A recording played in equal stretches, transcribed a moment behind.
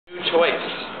choice.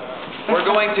 We're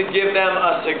going to give them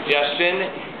a suggestion,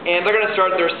 and they're going to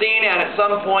start their scene, and at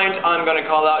some point I'm going to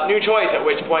call out new choice, at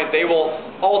which point they will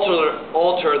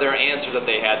alter their answer that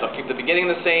they had. They'll keep the beginning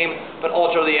the same, but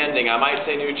alter the ending. I might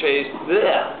say new choice,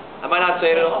 bleh. I might not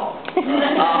say it at all.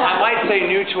 I might say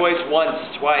new choice once,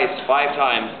 twice, 5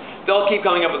 times. They'll keep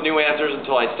coming up with new answers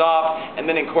until I stop, and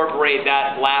then incorporate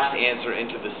that last answer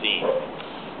into the scene.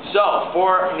 So,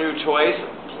 for new choice,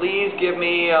 please give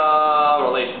me a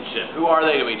relationship. Who are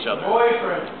they to each other?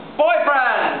 Boyfriend.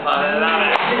 Boyfriend! I love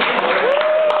it.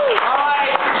 Alright,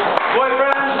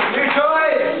 boyfriend, new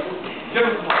choice. Give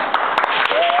him some more.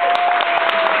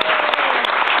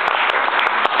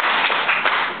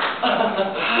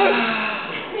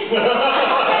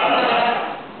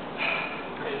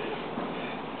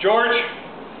 George,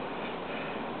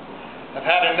 I've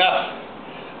had enough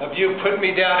of you putting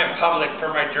me down in public for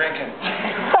my drinking.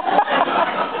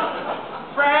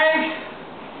 Frank,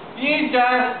 you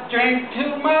just drink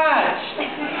too much.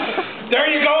 There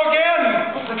you go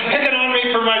again, picking on me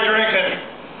for my drinking.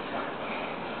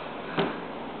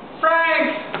 Frank,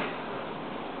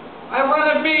 I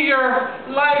want to be your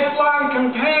lifelong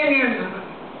companion,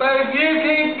 but if you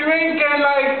keep drinking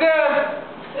like this,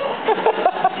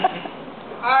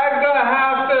 I'm going to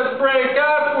have to break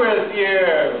up with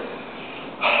you.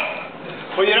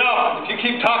 Well, you know, if you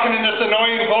keep talking in this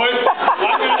annoying voice,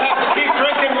 I'm going to have to keep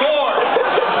drinking more.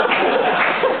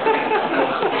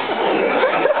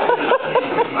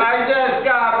 I just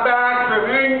got back from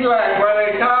England where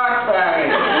they talk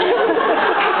Spanish.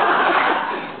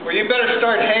 Well, you better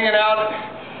start hanging out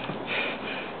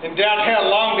in downtown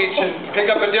Long Beach and pick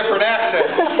up a different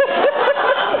accent.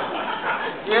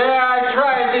 Yeah, I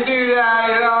tried to do that,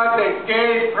 you know, at the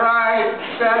Gay Pride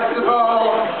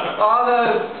Festival. All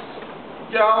those,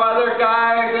 you know, other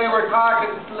guys, they were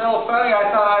talking a little funny. I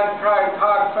thought I'd try to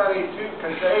talk funny too,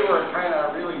 because they were kind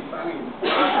of really funny.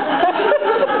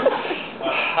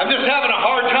 I'm just having a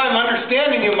hard time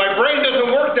understanding you. My brain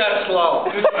doesn't work that slow.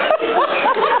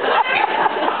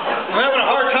 I'm having a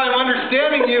hard time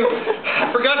understanding you.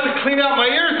 I forgot to clean out my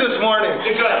ears this morning.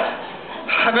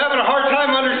 I'm having a hard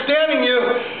time understanding you.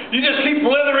 You just keep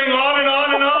blithering on and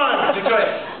on and on.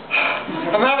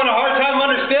 I'm having a hard time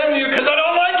understanding you because I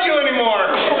don't like you anymore.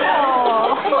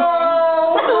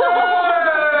 Oh,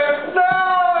 Frank, no,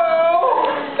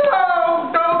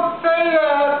 don't say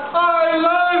that. I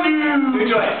love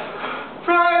you.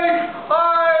 Frank,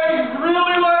 I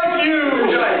really like you.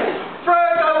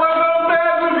 Frank, I want to go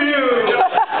bed with you.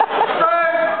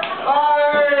 Frank,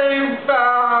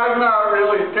 I'm not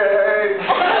really gay.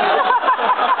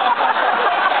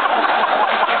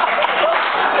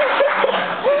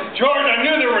 George, I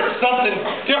knew there was something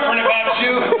different about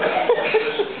you,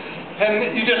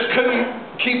 and you just couldn't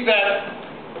keep that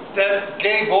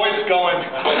gay voice going.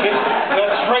 That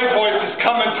straight voice is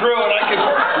coming through, and I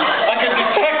can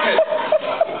detect it.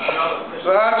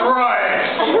 That's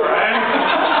right, Frank.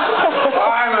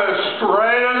 I'm as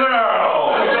straight as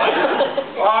hell.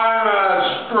 I'm as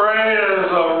straight as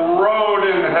a road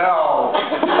in hell.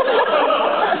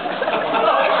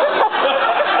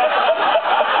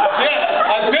 Yes,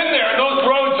 I've been there. Those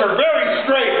roads are very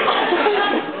straight.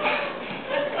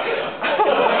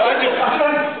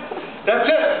 That's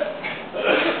it.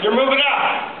 You're moving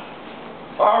out.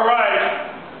 All right,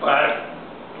 but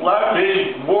let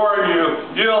me warn you,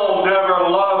 you'll never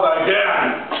love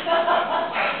again.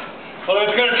 Well,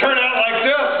 it's going to turn out like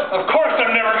this. Of course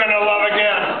I'm never going to love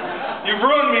again. You've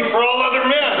ruined me for all other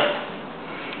men.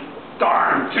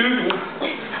 Darn tootin'.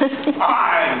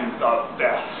 I'm the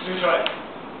best.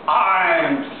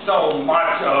 I'm so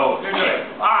macho.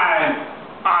 I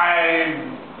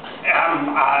am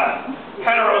a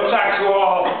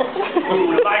heterosexual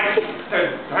who likes to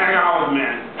hang out with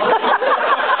men.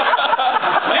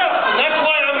 Yes, and that's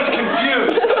why I was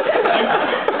confused.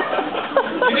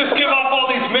 You just give off all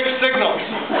these mixed signals.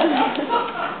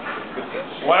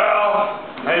 Well,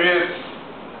 maybe it's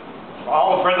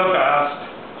all for the best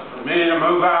for me to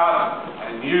move out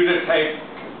and you to take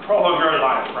control of your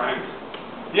life, Frank.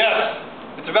 Yes,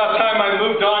 it's about time I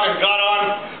moved on and got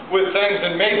on with things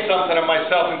and made something of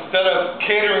myself instead of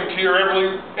catering to your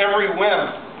every whim.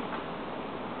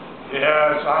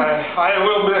 Yes, I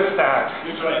will miss that.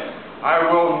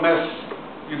 I will miss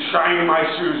you shining my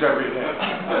shoes every day.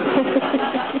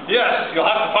 Yes, you'll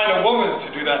have to find a woman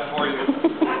to do that for you.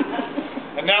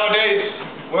 And nowadays,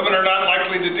 women are not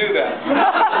likely to do that.